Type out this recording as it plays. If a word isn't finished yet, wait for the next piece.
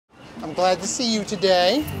I'm glad to see you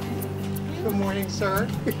today. Good morning, sir.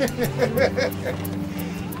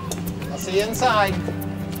 I'll see you inside.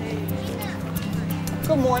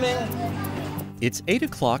 Good morning. It's 8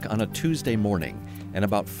 o'clock on a Tuesday morning, and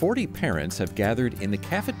about 40 parents have gathered in the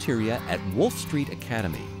cafeteria at Wolfe Street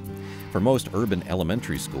Academy. For most urban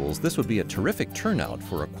elementary schools, this would be a terrific turnout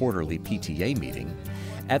for a quarterly PTA meeting.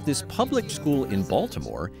 At this public school in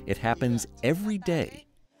Baltimore, it happens every day.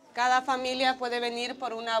 Cada familia puede venir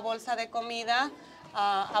por una bolsa de comida.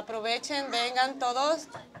 Aprovechen, vengan todos.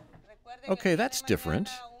 Okay, that's different.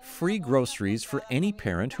 Free groceries for any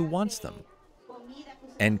parent who wants them.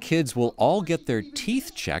 And kids will all get their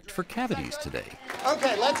teeth checked for cavities today.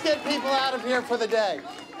 Okay, let's get people out of here for the day.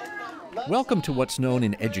 Welcome to what's known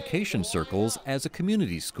in education circles as a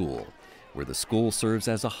community school, where the school serves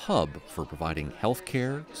as a hub for providing health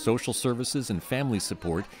care, social services, and family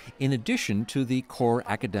support in addition to the core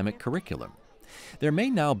academic curriculum. There may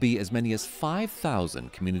now be as many as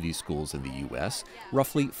 5,000 community schools in the U.S.,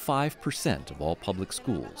 roughly 5% of all public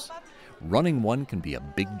schools. Running one can be a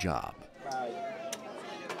big job.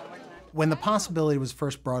 When the possibility was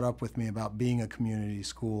first brought up with me about being a community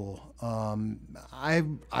school, I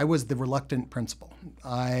was the reluctant principal.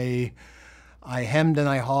 I hemmed and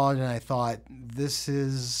I hawed and I thought, this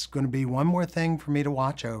is going to be one more thing for me to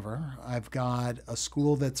watch over. I've got a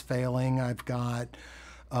school that's failing. I've got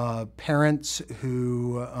parents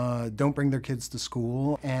who don't bring their kids to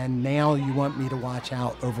school, and now you want me to watch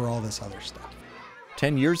out over all this other stuff.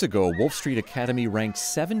 10 years ago, Wolfe Street Academy ranked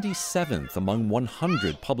 77th among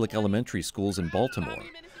 100 public elementary schools in Baltimore.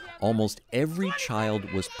 Almost every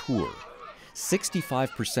child was poor.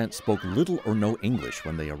 65% spoke little or no English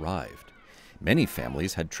when they arrived. Many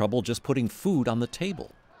families had trouble just putting food on the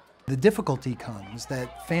table. The difficulty comes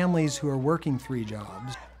that families who are working 3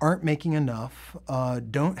 jobs aren't making enough,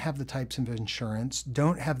 don't have the types of insurance,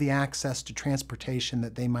 don't have the access to transportation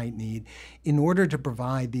that they might need in order to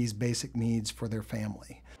provide these basic needs for their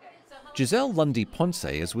family. Giselle Lundy-Ponce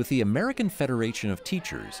is with the American Federation of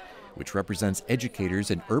Teachers, which represents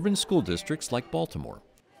educators in urban school districts like Baltimore.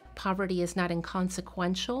 Poverty is not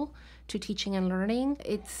inconsequential to teaching and learning.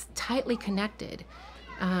 It's tightly connected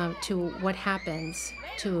to what happens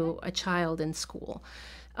to a child in school.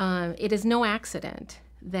 It is no accident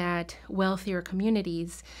that wealthier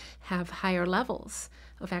communities have higher levels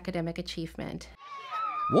of academic achievement.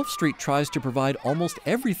 Wolfe Street tries to provide almost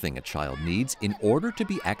everything a child needs in order to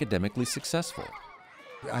be academically successful.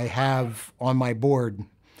 I have on my board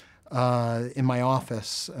in my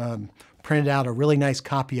office printed out a really nice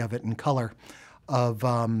copy of it in color of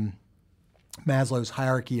Maslow's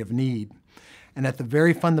hierarchy of need. And at the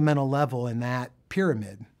very fundamental level in that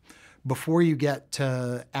pyramid, before you get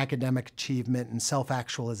to academic achievement and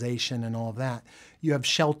self-actualization and all of that, you have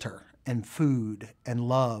shelter and food and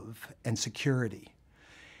love and security.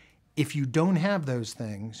 If you don't have those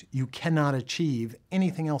things, you cannot achieve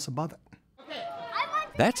anything else above it.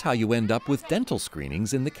 That's how you end up with dental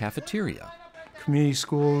screenings in the cafeteria. Community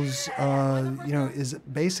schools, is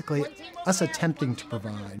basically us attempting to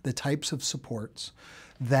provide the types of supports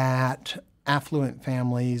that affluent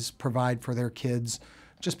families provide for their kids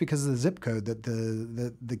just because of the zip code that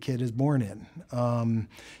the kid is born in.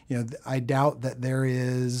 I doubt that there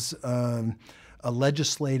is a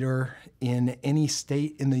legislator in any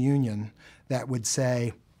state in the union that would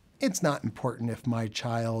say, it's not important if my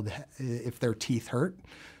child, if their teeth hurt.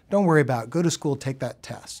 Don't worry about it. Go to school, take that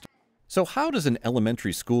test. So how does an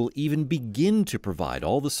elementary school even begin to provide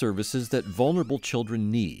all the services that vulnerable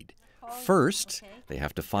children need? First, they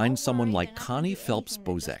have to find someone like Connie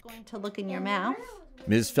Phelps-Bozek. To look in your mouth.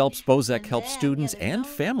 Ms. Phelps-Bozek helps students and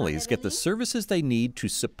families get the services they need to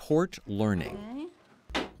support learning.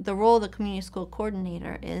 The role of the community school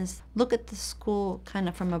coordinator is look at the school kind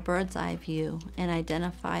of from a bird's eye view and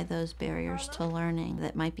identify those barriers to learning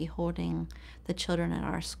that might be holding the children at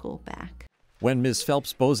our school back. When Ms.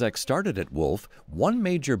 Phelps-Bozek started at Wolfe, one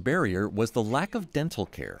major barrier was the lack of dental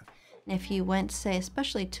care. If you went, say,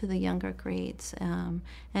 especially to the younger grades,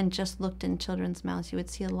 and just looked in children's mouths, you would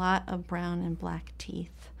see a lot of brown and black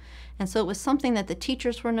teeth. And so it was something that the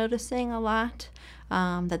teachers were noticing a lot,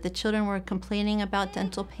 that the children were complaining about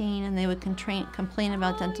dental pain, and they would complain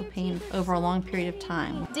about dental pain over a long period of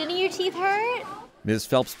time. Didn't your teeth hurt? Ms.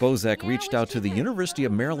 Phelps-Bozek reached out to the University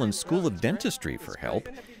of Maryland School of Dentistry for help,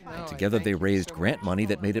 and together they raised grant money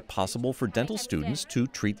that made it possible for dental students to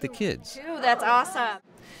treat the kids. Ooh, that's awesome.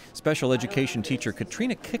 Special education teacher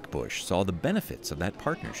Katrina Kickbush saw the benefits of that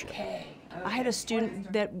partnership. I had a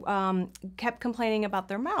student that kept complaining about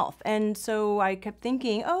their mouth, and so I kept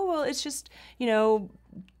thinking, oh, well, it's just,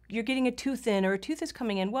 you're getting a tooth in or a tooth is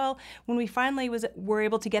coming in. Well, when we finally were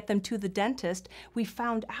able to get them to the dentist, we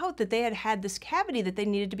found out that they had this cavity that they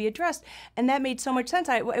needed to be addressed. And that made so much sense.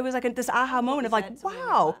 It was like this aha moment of like,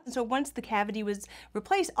 wow. And so once the cavity was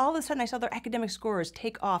replaced, all of a sudden I saw their academic scores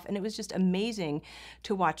take off, and it was just amazing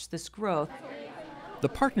to watch this growth. The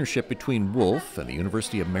partnership between Wolfe and the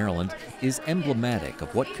University of Maryland is emblematic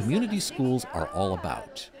of what community schools are all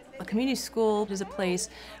about. A community school is a place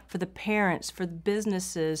for the parents, for the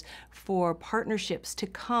businesses, for partnerships to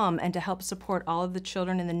come and to help support all of the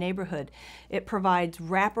children in the neighborhood. It provides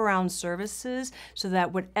wraparound services so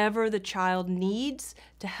that whatever the child needs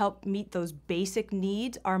to help meet those basic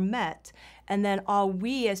needs are met. And then all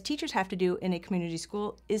we as teachers have to do in a community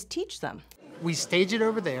school is teach them. We stage it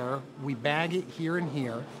over there, we bag it here and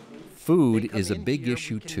here. Food is a big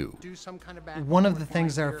issue too. One of the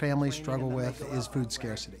things that our families struggle with is food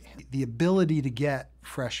scarcity. The ability to get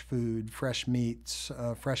fresh food, fresh meats,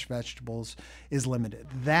 fresh vegetables is limited.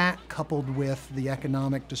 That, coupled with the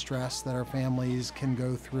economic distress that our families can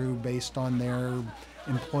go through based on their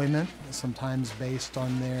employment, sometimes based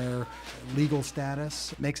on their legal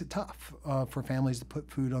status, makes it tough for families to put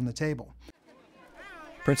food on the table.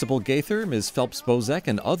 Principal Gaither, Ms. Phelps-Bozek,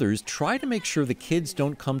 and others try to make sure the kids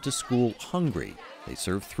don't come to school hungry. They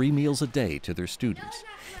serve 3 meals a day to their students.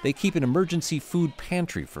 They keep an emergency food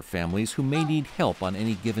pantry for families who may need help on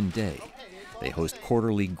any given day. They host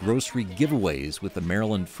quarterly grocery giveaways with the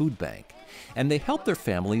Maryland Food Bank. And they help their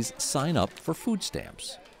families sign up for food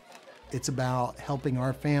stamps. It's about helping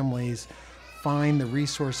our families find the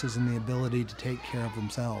resources and the ability to take care of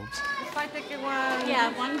themselves.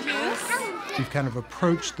 Yeah, one juice. We've kind of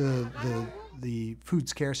approached the food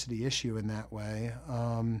scarcity issue in that way.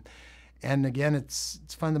 And again, it's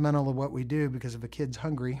fundamental to what we do, because if a kid's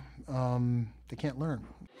hungry, they can't learn.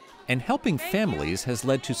 And helping families has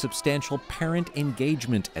led to substantial parent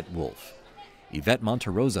engagement at Wolfe. Yvette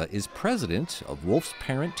Monterosa is president of Wolfe's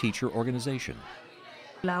parent-teacher organization.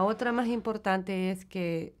 La otra más importante es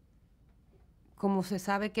que, como se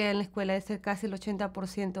sabe que en la escuela es casi el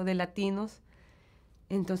 80% de latinos,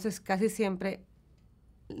 entonces casi siempre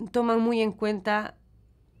toman muy en cuenta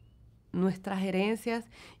nuestras herencias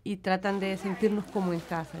y tratan de sentirnos como en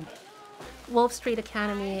casa. Wolfe Street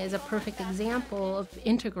Academy is a perfect example of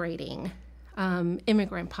integrating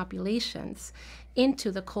immigrant populations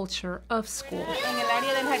into the culture of school. En el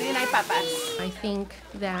área del jardín hay papas. I think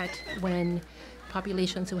that when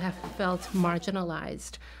populations who have felt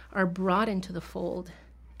marginalized are brought into the fold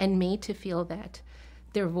and made to feel that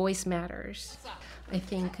their voice matters, I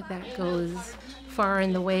think that goes far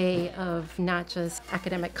in the way of not just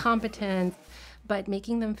academic competence, but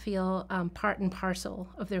making them feel part and parcel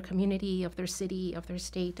of their community, of their city, of their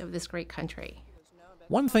state, of this great country.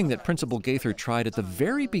 One thing that Principal Gaither tried at the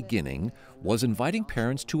very beginning was inviting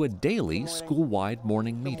parents to a daily school-wide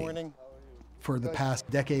morning meeting. For the past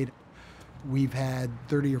decade, we've had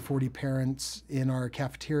 30 or 40 parents in our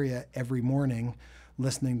cafeteria every morning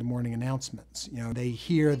listening to morning announcements. You know, they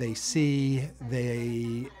hear, they see,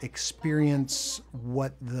 they experience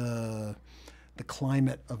what the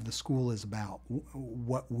climate of the school is about,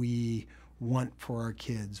 what we want for our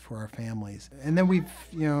kids, for our families. And then we've,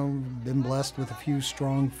 been blessed with a few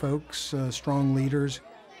strong folks, strong leaders.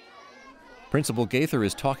 Principal Gaither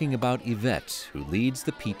is talking about Yvette, who leads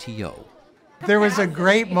the PTO. There was a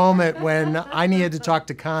great moment when I needed to talk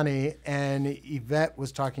to Connie, and Yvette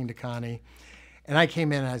was talking to Connie. And I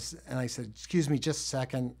came in and I said, excuse me, just a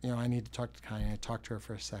second, I need to talk to Connie. I talked to her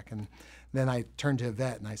for a second. Then I turned to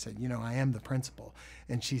Yvette and I said, I am the principal.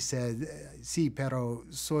 And she said, sí, pero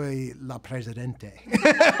soy la presidente.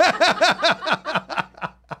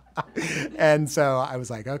 And so I was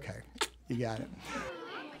like, okay, you got it.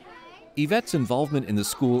 Yvette's involvement in the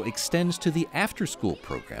school extends to the after-school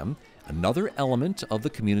program, another element of the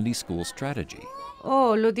community school strategy.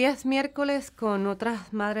 Oh, los días miércoles con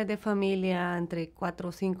otras madres de familia, entre 4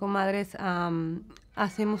 o 5 madres,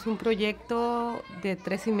 hacemos un proyecto de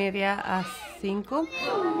 3:30 a 5.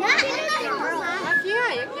 Aquí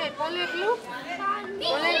hay, ponle glue.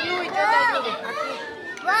 Ponle glue y yo te ayudo.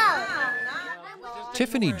 Aquí. Wow.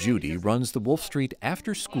 Tiffany Judy runs the Wolfe Street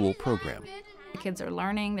after-school program. The kids are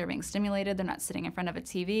learning, they're being stimulated, they're not sitting in front of a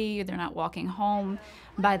TV, they're not walking home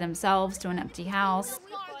by themselves to an empty house.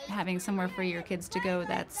 Having somewhere for your kids to go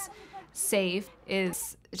that's safe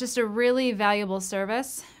is just a really valuable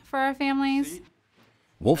service for our families.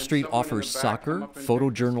 Wolfe Street offers soccer,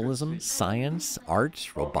 photojournalism, science, art,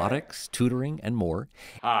 robotics, tutoring, and more.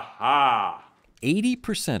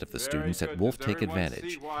 80% of the students at Wolfe take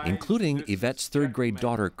advantage, including Yvette's 3rd grade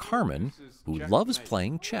daughter, Carmen, who loves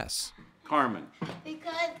playing chess. Carmen.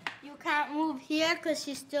 Because you can't move here because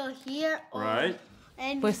she's still here. Right.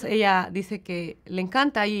 And Pues ella dice que le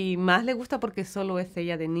encanta y más le gusta porque solo es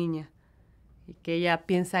ella de niña. Y que ella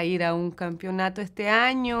piensa ir a un campeonato este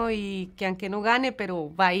año y que aunque no gane, pero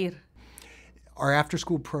va a ir. Our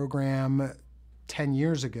after-school program 10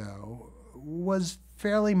 years ago was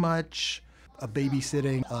fairly much a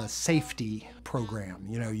babysitting safety program.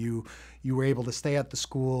 You know, you were able to stay at the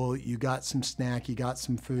school, you got some snack, you got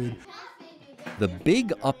some food. The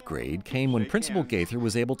big upgrade came when Principal Gaither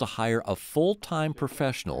was able to hire a full-time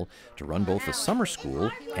professional to run both the summer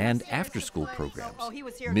school and after-school programs.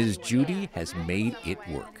 Ms. Judy has made it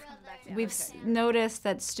work. We've noticed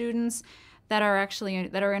that students that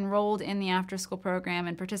are enrolled in the after-school program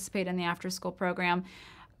and participate in the after-school program,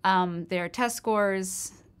 their test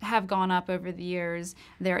scores have gone up over the years,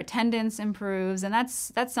 their attendance improves, and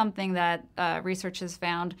that's something that research has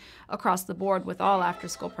found across the board with all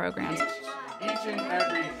after-school programs.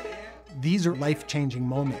 These are life-changing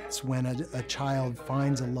moments when a child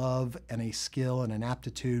finds a love and a skill and an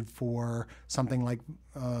aptitude for something like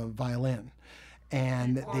violin,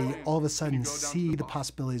 and they all of a sudden see the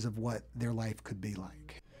possibilities of what their life could be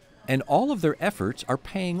like. And all of their efforts are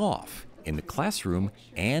paying off in the classroom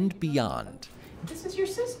and beyond. This is your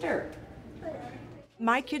sister.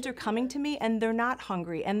 My kids are coming to me and they're not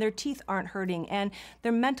hungry and their teeth aren't hurting and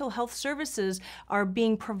their mental health services are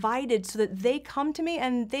being provided so that they come to me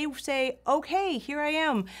and they say, okay, here I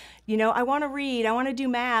am. You know, I want to read, I want to do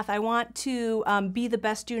math, I want to be the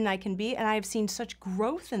best student I can be, and I've seen such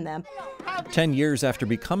growth in them. 10 years after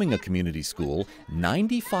becoming a community school,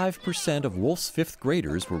 95% of Wolfe's fifth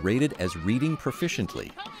graders were rated as reading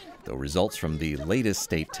proficiently. Though results from the latest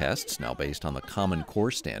state tests, now based on the Common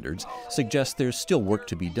Core standards, suggest there's still work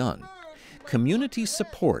to be done. Community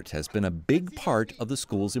support has been a big part of the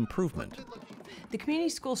school's improvement. The community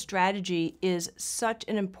school strategy is such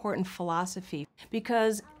an important philosophy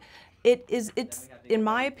because it's, in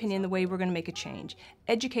my opinion, the way we're going to make a change.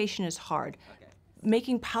 Education is hard.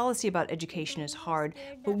 Making policy about education is hard,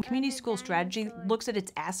 but community school strategy looks at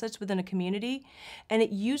its assets within a community, and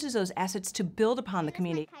it uses those assets to build upon the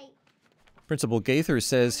community. Principal Gaither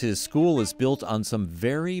says his school is built on some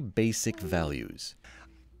very basic values.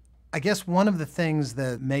 I guess one of the things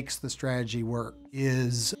that makes the strategy work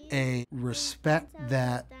is a respect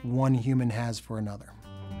that one human has for another.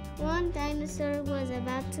 one dinosaur was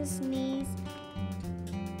about to sneeze.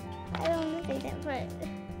 I don't know if that part.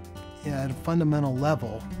 Yeah, at a fundamental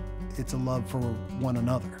level, it's a love for one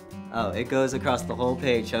another. Oh, it goes across the whole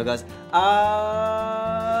page. So it goes,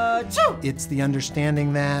 achoo! It's the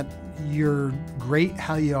understanding that you're great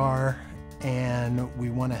how you are, and we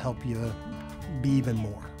want to help you be even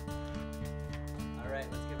more. All right,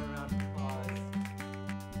 let's give it a round of applause.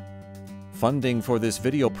 Funding for this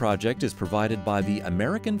video project is provided by the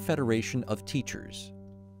American Federation of Teachers.